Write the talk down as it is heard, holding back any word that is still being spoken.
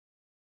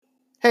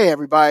Hey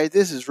everybody,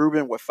 this is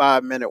Ruben with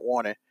 5 Minute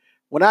Warning.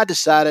 When I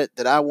decided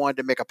that I wanted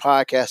to make a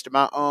podcast of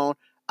my own,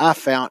 I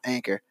found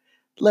Anchor.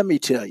 Let me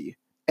tell you,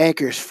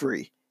 Anchor is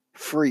free.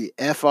 Free,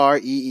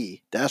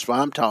 Free. That's what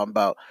I'm talking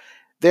about.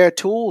 There are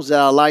tools that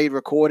allow you to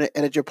record and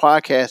edit your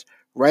podcast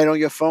right on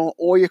your phone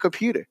or your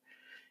computer.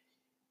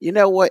 You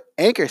know what?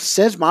 Anchor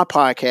sends my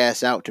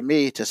podcast out to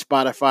me to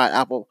Spotify,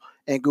 Apple,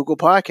 and Google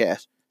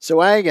Podcasts,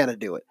 so I ain't got to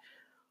do it.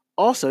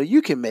 Also,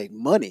 you can make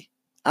money.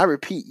 I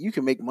repeat, you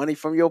can make money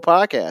from your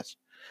podcast.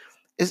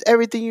 It's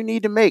everything you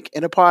need to make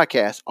in a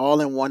podcast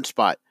all in one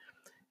spot.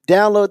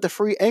 Download the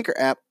free Anchor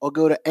app or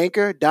go to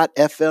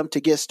anchor.fm to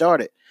get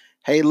started.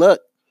 Hey,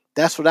 look,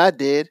 that's what I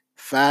did.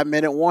 5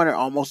 Minute Warner,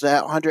 almost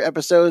 100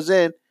 episodes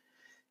in.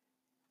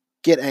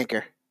 Get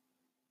Anchor.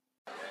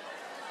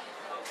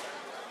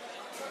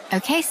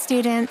 Okay,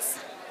 students,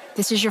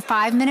 this is your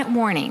 5-minute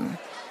warning.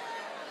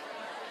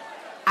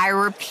 I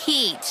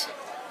repeat,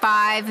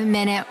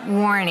 5-minute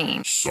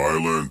warning.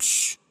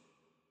 Silence.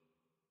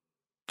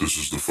 This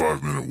is the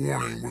 5-minute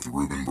warning with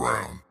Ruben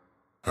Brown,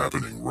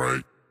 happening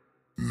right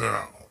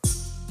now.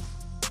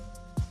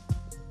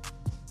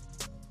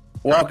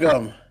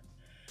 Welcome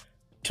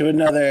to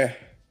another,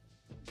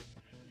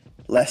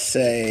 let's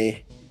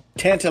say,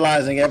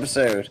 tantalizing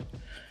episode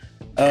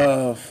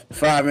of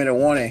 5-minute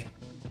warning.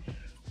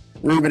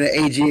 Ruben and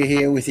AG are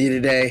here with you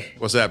today.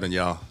 What's happening,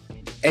 y'all?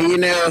 And you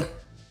know,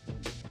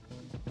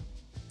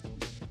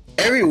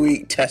 every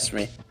week tests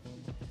me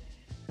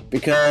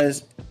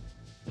because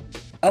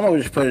I'm gonna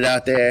just put it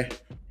out there.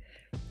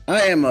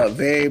 I am a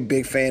very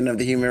big fan of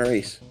the human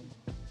race.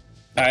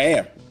 I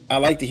am. I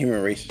like the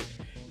human race.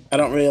 I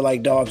don't really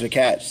like dogs or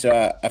cats,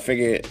 so I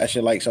figured I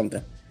should like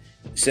something.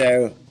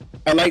 So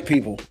I like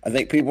people. I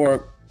think people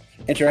are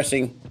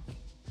interesting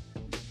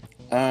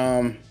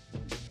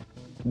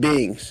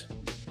beings.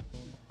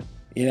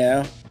 You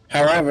know?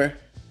 However,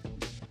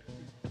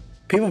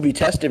 people be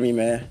testing me,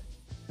 man.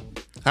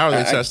 How are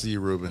they testing you,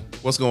 Ruben?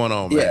 What's going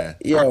on, man?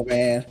 Yo,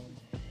 man.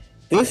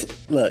 This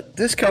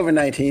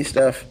COVID-19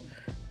 stuff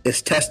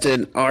is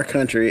testing our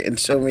country in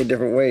so many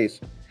different ways.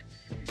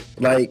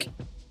 Like,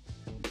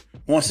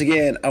 once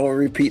again, I will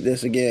repeat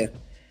this again.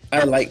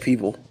 I like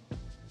people.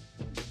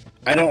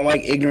 I don't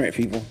like ignorant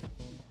people.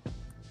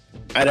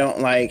 I don't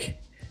like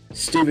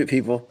stupid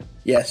people.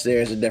 Yes,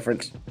 there is a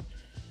difference.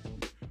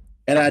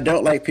 And I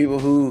don't like people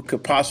who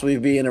could possibly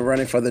be in the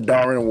running for the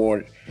Darwin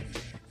Award.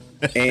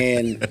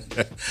 And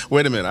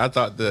wait a minute, I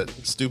thought that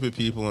stupid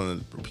people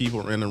and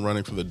people in the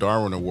running for the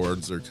Darwin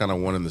Awards are kind of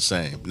one and the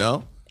same.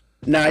 No?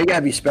 Nah, you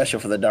gotta be special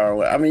for the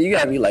Darwin. I mean, you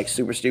gotta be like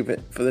super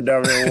stupid for the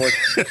Darwin Award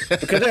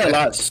because there are a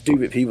lot of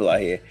stupid people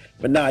out here.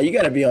 But nah, you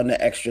gotta be on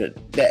that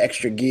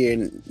extra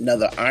gear,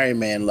 another Iron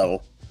Man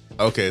level.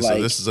 Okay, like,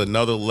 so this is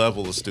another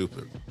level of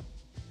stupid.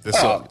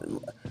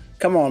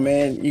 Come on,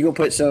 man, you gonna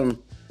put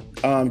some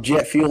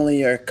jet fuel in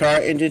your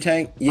car engine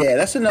tank? Yeah,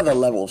 that's another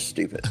level of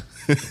stupid.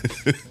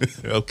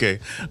 Okay.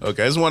 I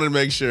just wanted to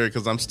make sure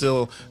because I'm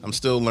still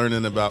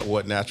learning about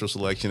what natural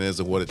selection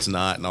is and what it's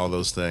not and all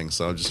those things.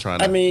 So I'm just trying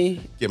to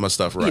get my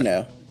stuff right. You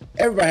know,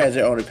 everybody has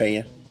their own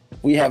opinion.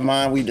 We have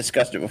mine. We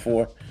discussed it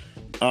before.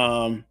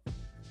 But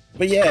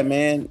yeah,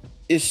 man,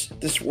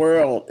 this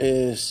world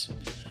is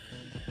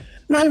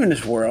not even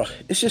this world.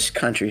 It's just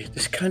country.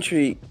 This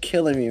country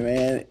killing me,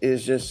 man.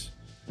 Is just.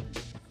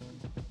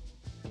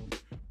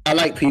 I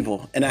like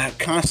people, and I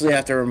constantly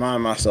have to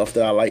remind myself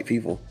that I like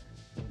people.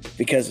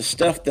 Because the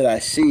stuff that I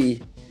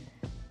see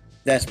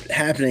that's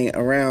happening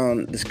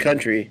around this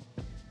country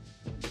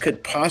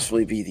could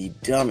possibly be the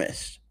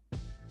dumbest,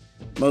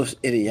 most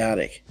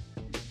idiotic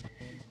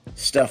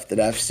stuff that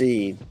I've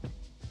seen,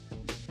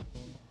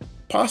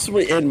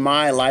 possibly in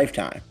my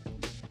lifetime.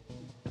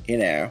 You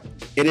know,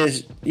 it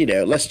is,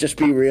 let's just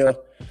be real,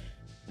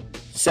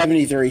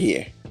 73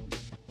 here.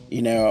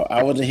 You know,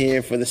 I wasn't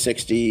here for the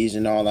 60s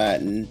and all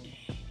that. And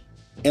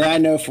I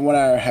know from what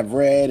I have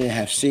read and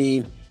have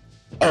seen,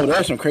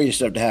 there's some crazy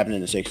stuff that happened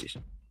in the 60s.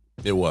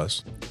 It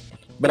was.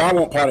 But I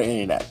won't part of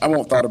any of that. I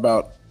won't thought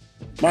about,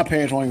 my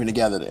parents weren't even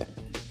together then.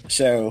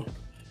 So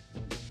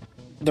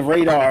the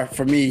radar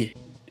for me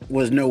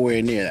was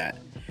nowhere near that.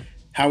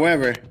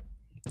 However,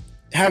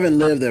 having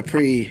lived a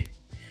pretty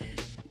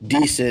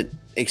decent,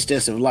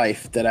 extensive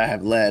life that I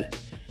have led,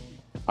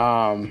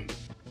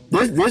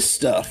 this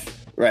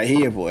stuff right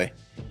here, boy,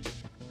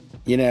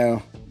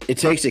 it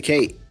takes a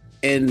cake.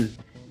 And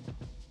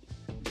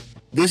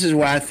this is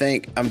why I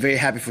think I'm very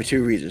happy for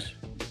two reasons.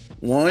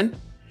 One,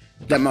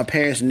 that my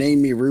parents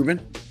named me Ruben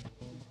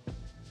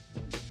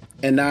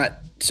and not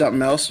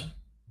something else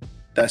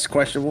that's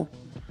questionable.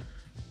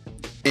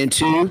 And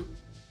two,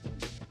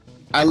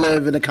 I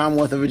live in the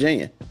Commonwealth of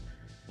Virginia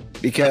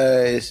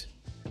because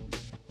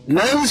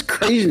none of this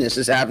craziness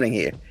is happening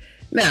here.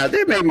 Now,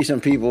 there may be some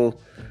people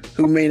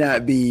who may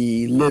not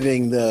be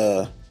living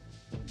the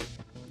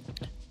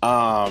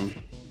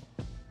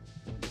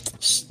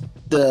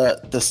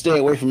stay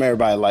away from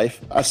everybody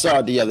life. I saw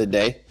it the other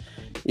day.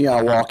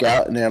 I walk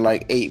out and there are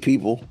like 8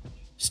 people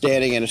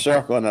standing in a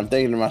circle, and I'm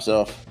thinking to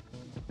myself,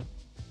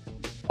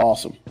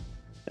 awesome.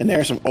 And there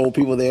are some old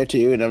people there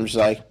too. And I'm just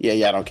like,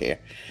 yeah, I don't care.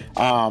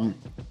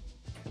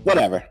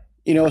 Whatever.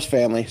 You know, it's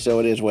family, so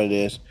it is what it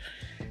is.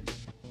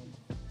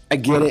 I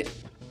get it.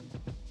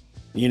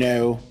 You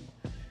know.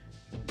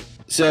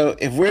 So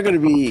if we're going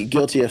to be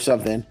guilty of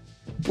something,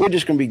 we're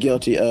just going to be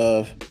guilty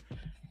of,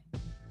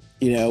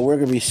 you know,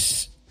 we're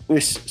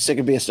sick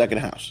of being stuck in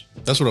the house.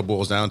 That's what it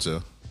boils down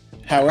to.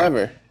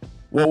 However,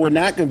 what we're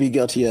not going to be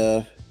guilty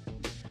of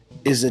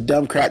is the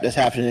dumb crap that's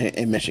happening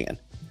in Michigan.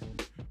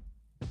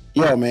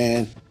 Yo,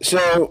 man.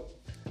 So,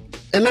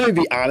 and let me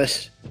be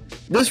honest.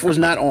 This was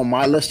not on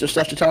my list of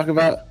stuff to talk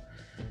about,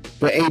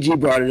 but AG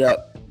brought it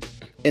up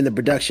in the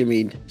production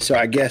meeting, so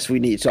I guess we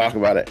need to talk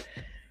about it.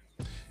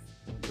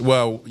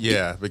 Well,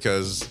 yeah,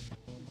 because,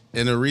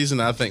 and the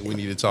reason I think we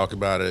need to talk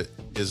about it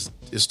is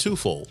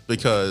twofold.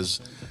 Because,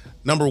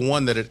 number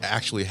one, that it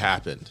actually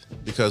happened.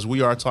 Because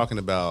we are talking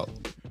about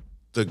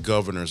the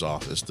governor's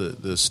office,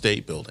 the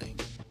state building.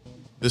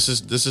 This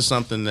is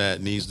something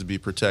that needs to be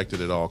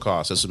protected at all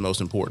costs. That's the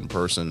most important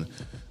person,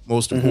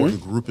 most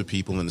important group of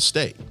people in the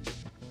state,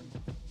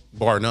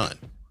 bar none.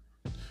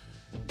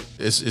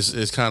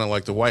 It's kind of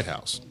like the White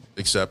House,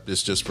 except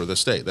it's just for the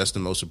state. That's the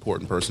most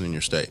important person in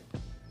your state.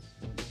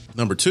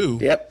 Number two,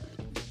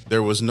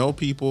 there was no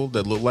people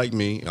that look like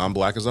me. I'm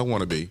black as I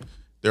want to be.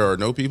 There are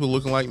no people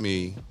looking like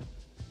me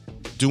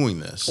doing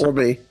this. Or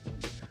me.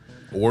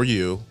 Or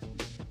you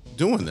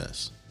doing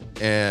this.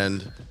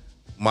 And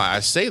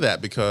I say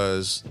that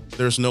because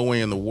there's no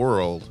way in the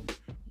world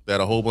that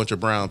a whole bunch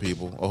of brown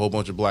people, a whole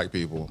bunch of black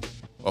people,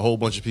 a whole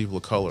bunch of people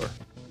of color,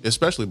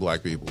 especially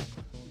black people,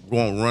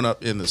 won't run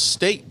up in the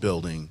state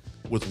building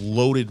with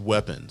loaded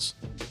weapons,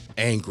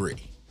 angry.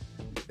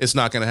 It's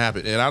not going to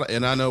happen.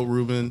 And I know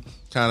Ruben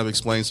kind of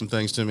explained some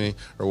things to me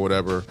or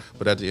whatever,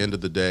 but at the end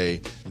of the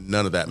day,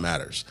 none of that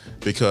matters.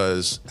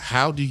 Because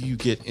how do you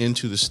get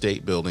into the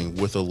state building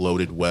with a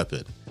loaded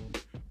weapon?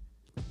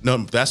 No,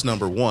 that's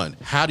number one.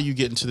 How do you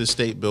get into the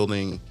state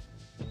building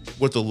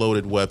with a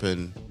loaded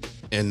weapon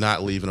and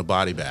not leave in a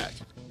body bag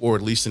or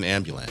at least an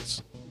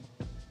ambulance?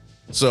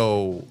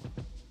 So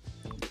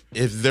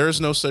if there's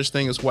no such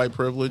thing as white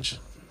privilege,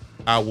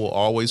 I will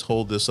always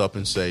hold this up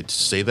and say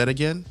that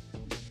again.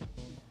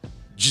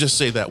 Just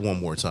say that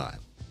one more time.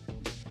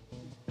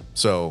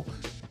 So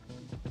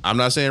I'm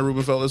not saying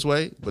Ruben felt this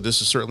way, but this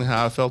is certainly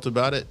how I felt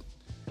about it.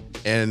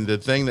 And the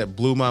thing that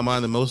blew my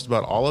mind the most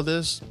about all of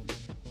this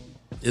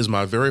is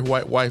my very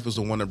white wife was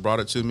the one that brought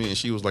it to me, and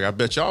she was like, I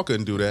bet y'all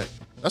couldn't do that.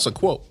 That's a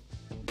quote.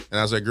 And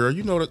I was like, girl,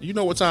 you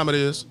know what time it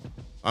is.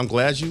 I'm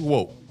glad you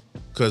woke,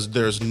 because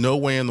there's no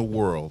way in the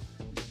world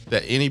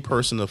that any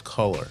person of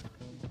color,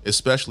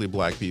 especially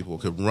black people,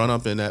 could run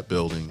up in that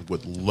building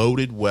with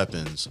loaded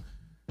weapons,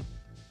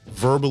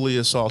 verbally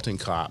assaulting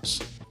cops,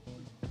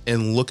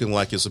 and looking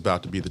like it's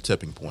about to be the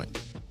tipping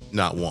point.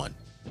 Not one.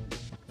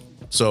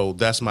 So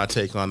that's my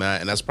take on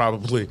that. And that's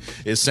probably,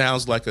 it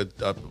sounds like a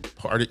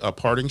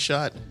parting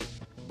shot,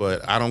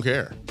 but I don't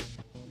care.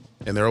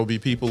 And there will be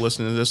people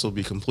listening to this will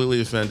be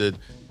completely offended.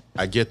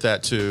 I get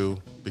that too,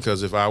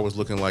 because if I was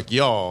looking like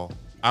y'all,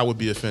 I would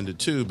be offended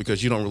too,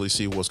 because you don't really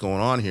see what's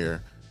going on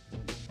here.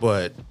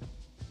 But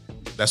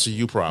that's a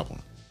you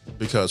problem,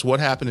 because what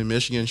happened in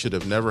Michigan should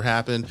have never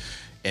happened.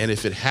 And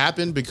if it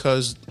happened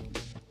because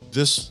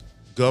this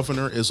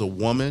governor is a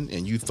woman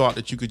and you thought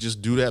that you could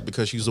just do that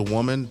because she's a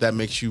woman, that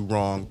makes you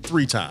wrong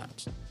 3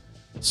 times.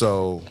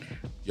 So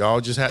y'all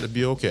just had to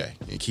be okay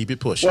and keep it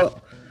pushing.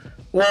 All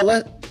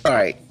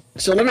right.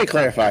 So let me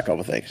clarify a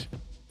couple things.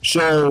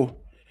 So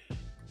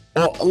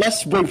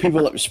let's bring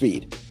people up to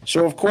speed.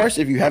 So of course,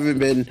 if you haven't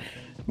been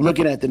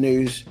looking at the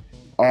news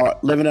or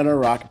living under a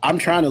rock, I'm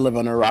trying to live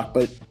under a rock,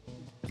 but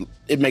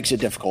it makes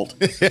it difficult.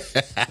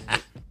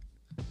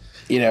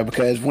 You know,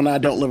 because when I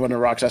don't live under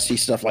rocks, I see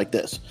stuff like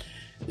this.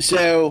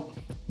 So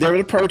there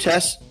was a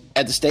protest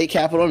at the state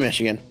capitol of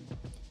Michigan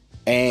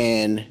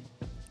and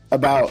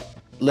about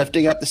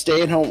lifting up the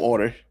stay-at-home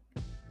order,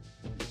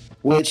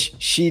 which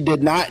she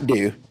did not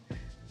do.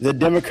 The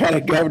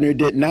Democratic governor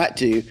did not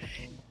do.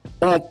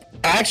 Well,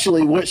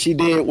 actually, what she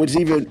did was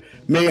even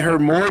made her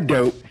more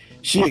dope.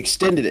 She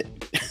extended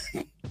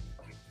it.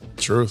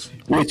 Truth.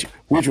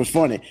 Which was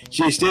funny.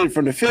 She extended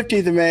from the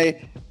 15th of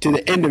May to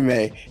the end of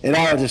May. And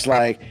I was just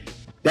like,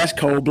 that's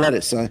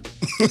cold-blooded, son.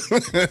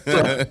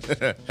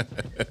 That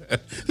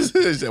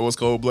was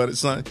cold-blooded,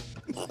 son?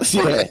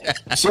 Yeah.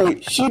 So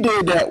she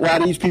did that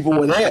while these people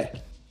were there.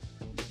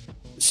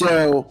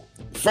 So,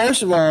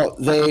 first of all,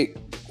 they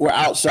were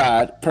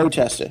outside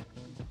protesting.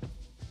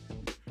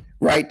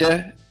 Right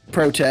to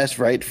protest,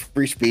 right?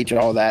 Free speech,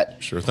 all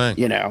that. Sure thing.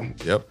 You know.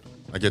 Yep.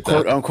 I get that.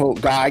 Quote unquote,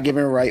 God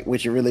given a right,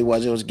 which it really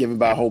was. It was given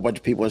by a whole bunch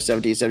of people in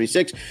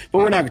 1776. But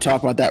we're not going to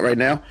talk about that right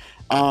now.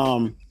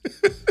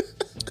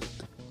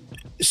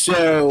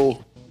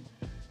 So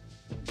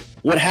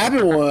what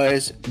happened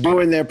was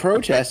during their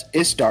protest,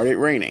 it started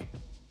raining.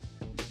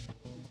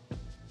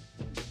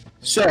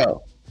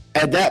 So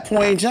at that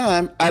point in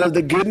time, out of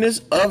the goodness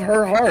of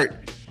her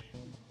heart,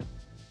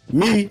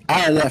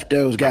 I left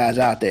those guys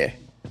out there.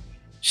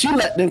 She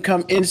let them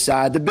come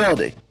inside the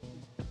building.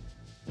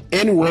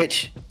 in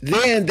which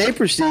then they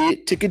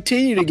proceed to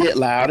continue to get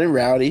loud and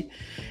rowdy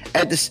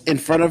in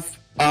front of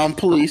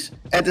police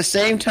at the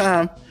same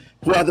time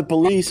while the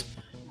police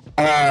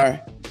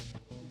are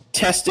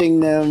testing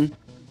them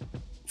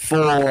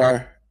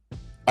for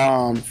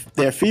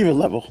their fever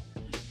level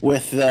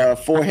with the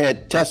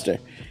forehead tester,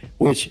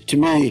 which to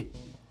me,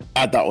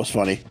 I thought was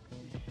funny.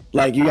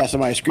 Like, you got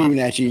somebody screaming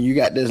at you and you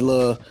got this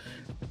little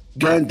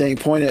gun thing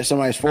pointed at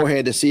somebody's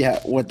forehead to see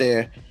what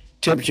their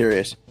temperature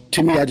is.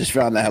 To me, I just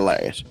found that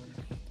hilarious.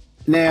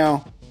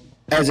 Now,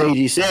 as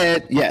AG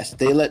said, yes,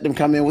 they let them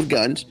come in with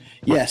guns.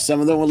 Yes,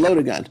 some of them with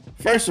loaded guns.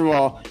 First of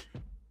all,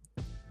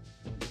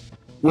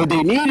 what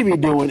they need to be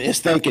doing is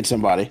thanking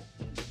somebody.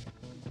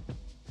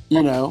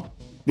 You know,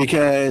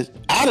 because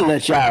I'd have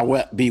let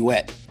y'all be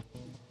wet.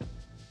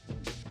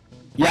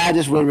 Y'all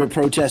just would have been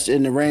protesting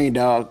in the rain,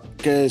 dog,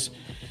 because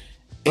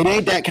it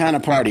ain't that kind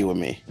of party with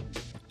me.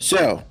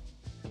 So,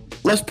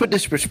 let's put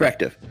this in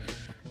perspective.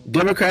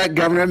 Democratic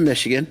governor of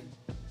Michigan.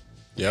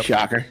 Yep.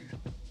 Shocker.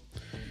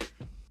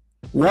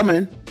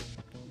 Woman,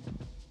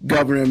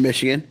 governor of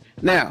Michigan.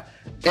 Now,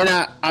 and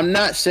I'm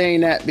not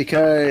saying that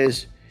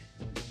because,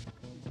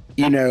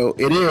 you know,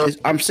 it is.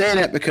 I'm saying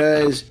that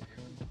because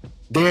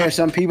there are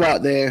some people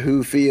out there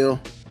who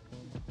feel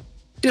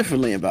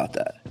differently about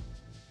that.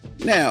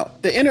 Now,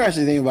 the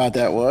interesting thing about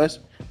that was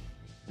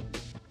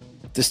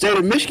the state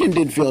of Michigan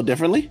didn't feel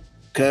differently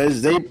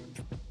because they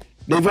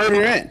voted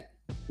her in,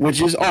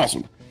 which is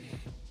awesome.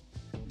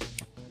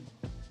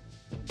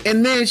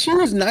 And then she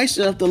was nice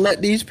enough to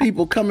let these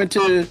people come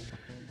into,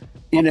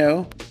 you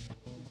know,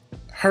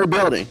 her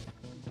building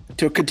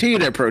to continue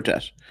their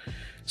protest.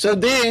 So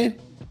then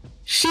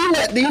she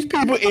let these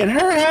people in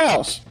her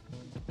house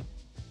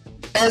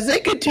as they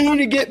continue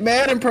to get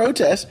mad and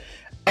protest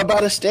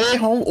about a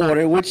stay-at-home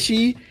order, which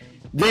she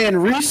then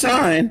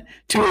re-signed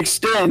to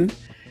extend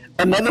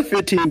another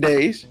 15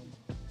 days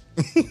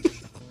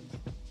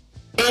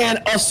in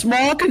a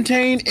small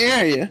contained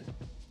area,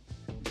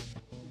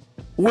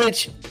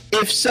 which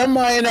if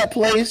somebody in that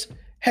place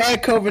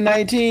had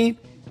COVID-19,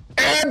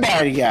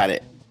 everybody got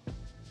it.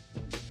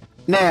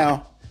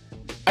 Now,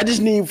 I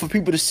just need for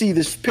people to see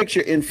this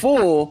picture in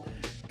full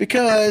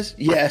because,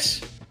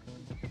 yes,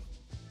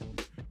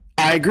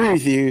 I agree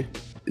with you.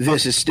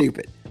 This is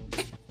stupid.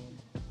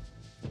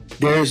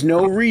 There is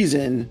no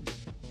reason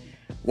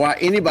why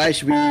anybody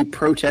should be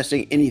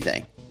protesting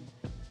anything.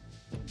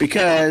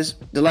 Because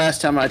the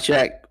last time I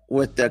checked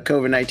with the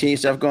COVID-19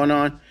 stuff going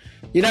on,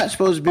 you're not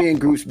supposed to be in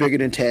groups bigger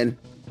than 10.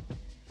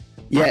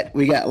 Yet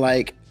we got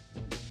like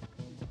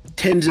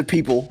tens of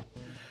people.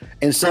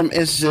 In some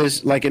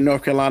instances, like in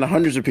North Carolina,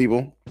 hundreds of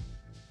people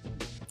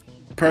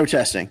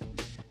protesting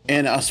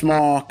in a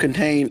small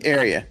contained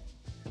area.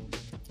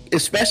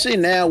 Especially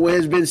now where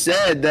it's been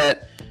said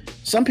that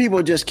some people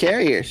are just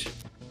carriers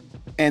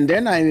and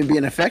they're not even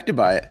being affected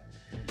by it.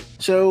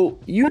 So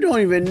you don't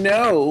even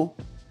know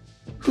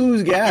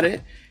who's got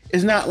it.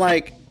 It's not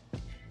like,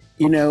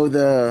 you know,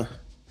 the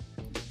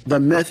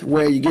myth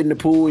where you get in the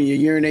pool and you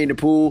urinate in the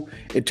pool,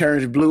 it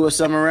turns blue or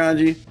something around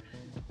you.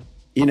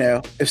 You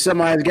know, if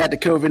somebody's got the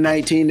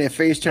COVID-19, their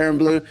face turned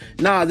blue.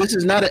 Nah, this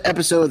is not an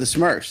episode of the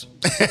Smurfs.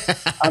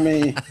 I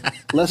mean,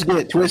 let's get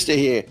it twisted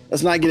here.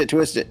 Let's not get it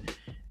twisted.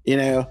 You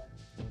know,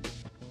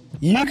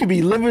 you could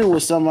be living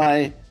with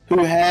somebody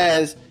who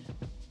has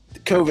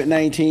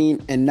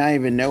COVID-19 and not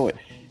even know it.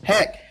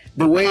 Heck,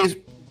 the ways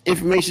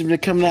information's been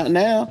coming out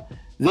now,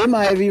 they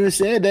might have even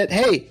said that,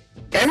 hey,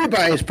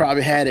 everybody has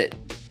probably had it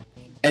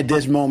at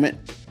this moment.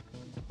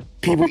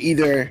 People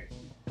either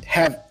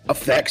have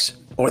effects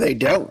or they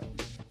don't.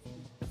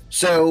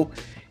 So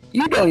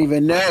you don't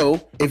even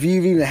know if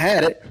you've even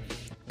had it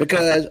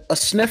because a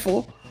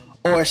sniffle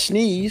or a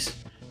sneeze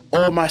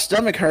or my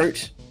stomach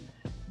hurts,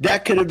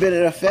 that could have been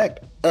an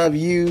effect of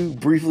you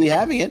briefly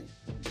having it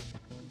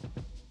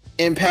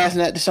and passing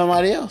that to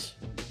somebody else.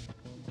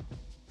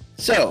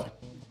 So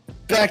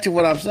back to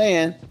what I'm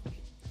saying.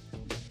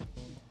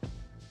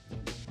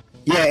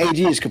 Yeah,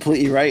 AG is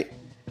completely right.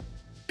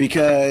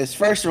 Because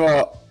first of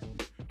all,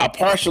 I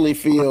partially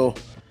feel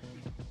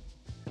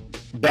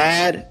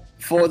bad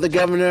for the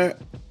governor,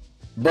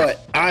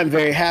 but I'm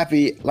very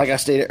happy, like I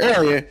stated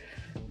earlier,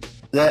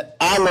 that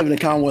I live in the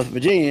Commonwealth of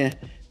Virginia,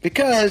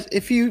 because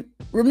if you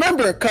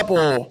remember a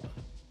couple,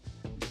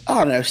 I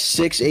don't know,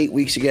 6-8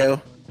 weeks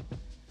ago,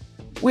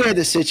 we had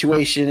this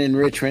situation in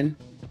Richmond,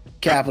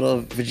 capital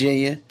of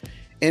Virginia,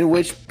 in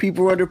which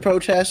people were to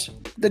protest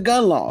the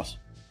gun laws.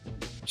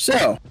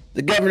 So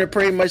the governor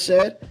pretty much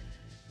said,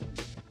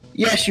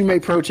 yes, you may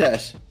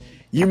protest.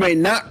 You may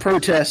not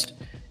protest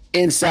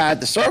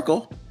inside the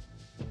circle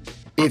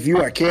if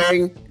you are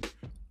carrying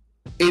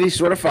any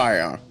sort of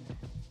firearm.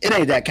 It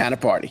ain't that kind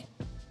of party.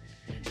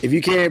 If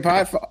you carry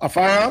a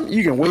firearm,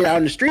 you can wait out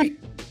in the street.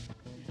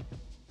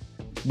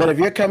 But if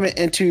you're coming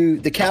into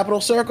the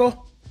Capitol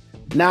circle,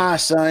 nah,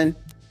 son,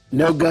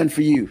 no gun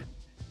for you.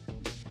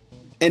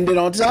 And then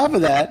on top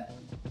of that,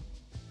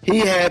 he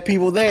had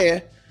people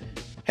there.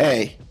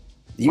 Hey,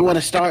 you want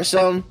to start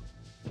something?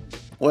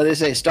 What they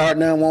say, start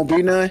none, won't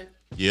be none?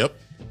 Yep.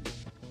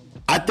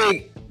 I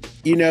think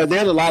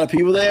there's a lot of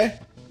people there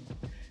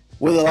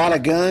with a lot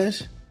of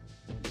guns.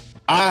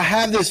 I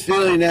have this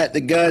feeling that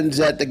the guns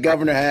that the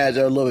governor has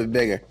are a little bit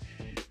bigger,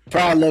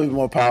 probably a little bit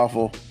more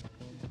powerful.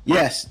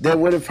 Yes, there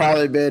would have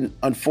probably been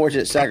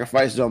unfortunate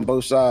sacrifices on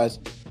both sides.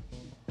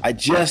 I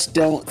just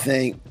don't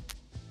think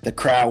the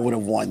crowd would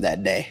have won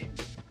that day.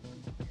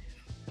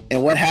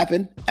 And what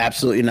happened?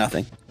 Absolutely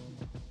nothing.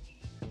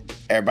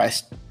 Everybody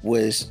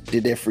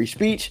did their free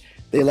speech.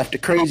 They left the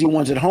crazy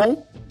ones at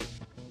home.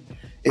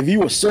 If you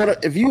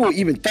were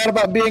even thought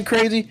about being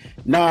crazy,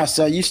 nah,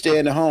 son, you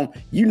staying at home.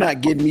 You're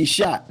not getting me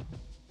shot.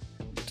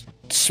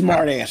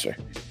 Smart answer.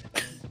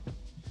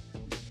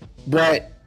 But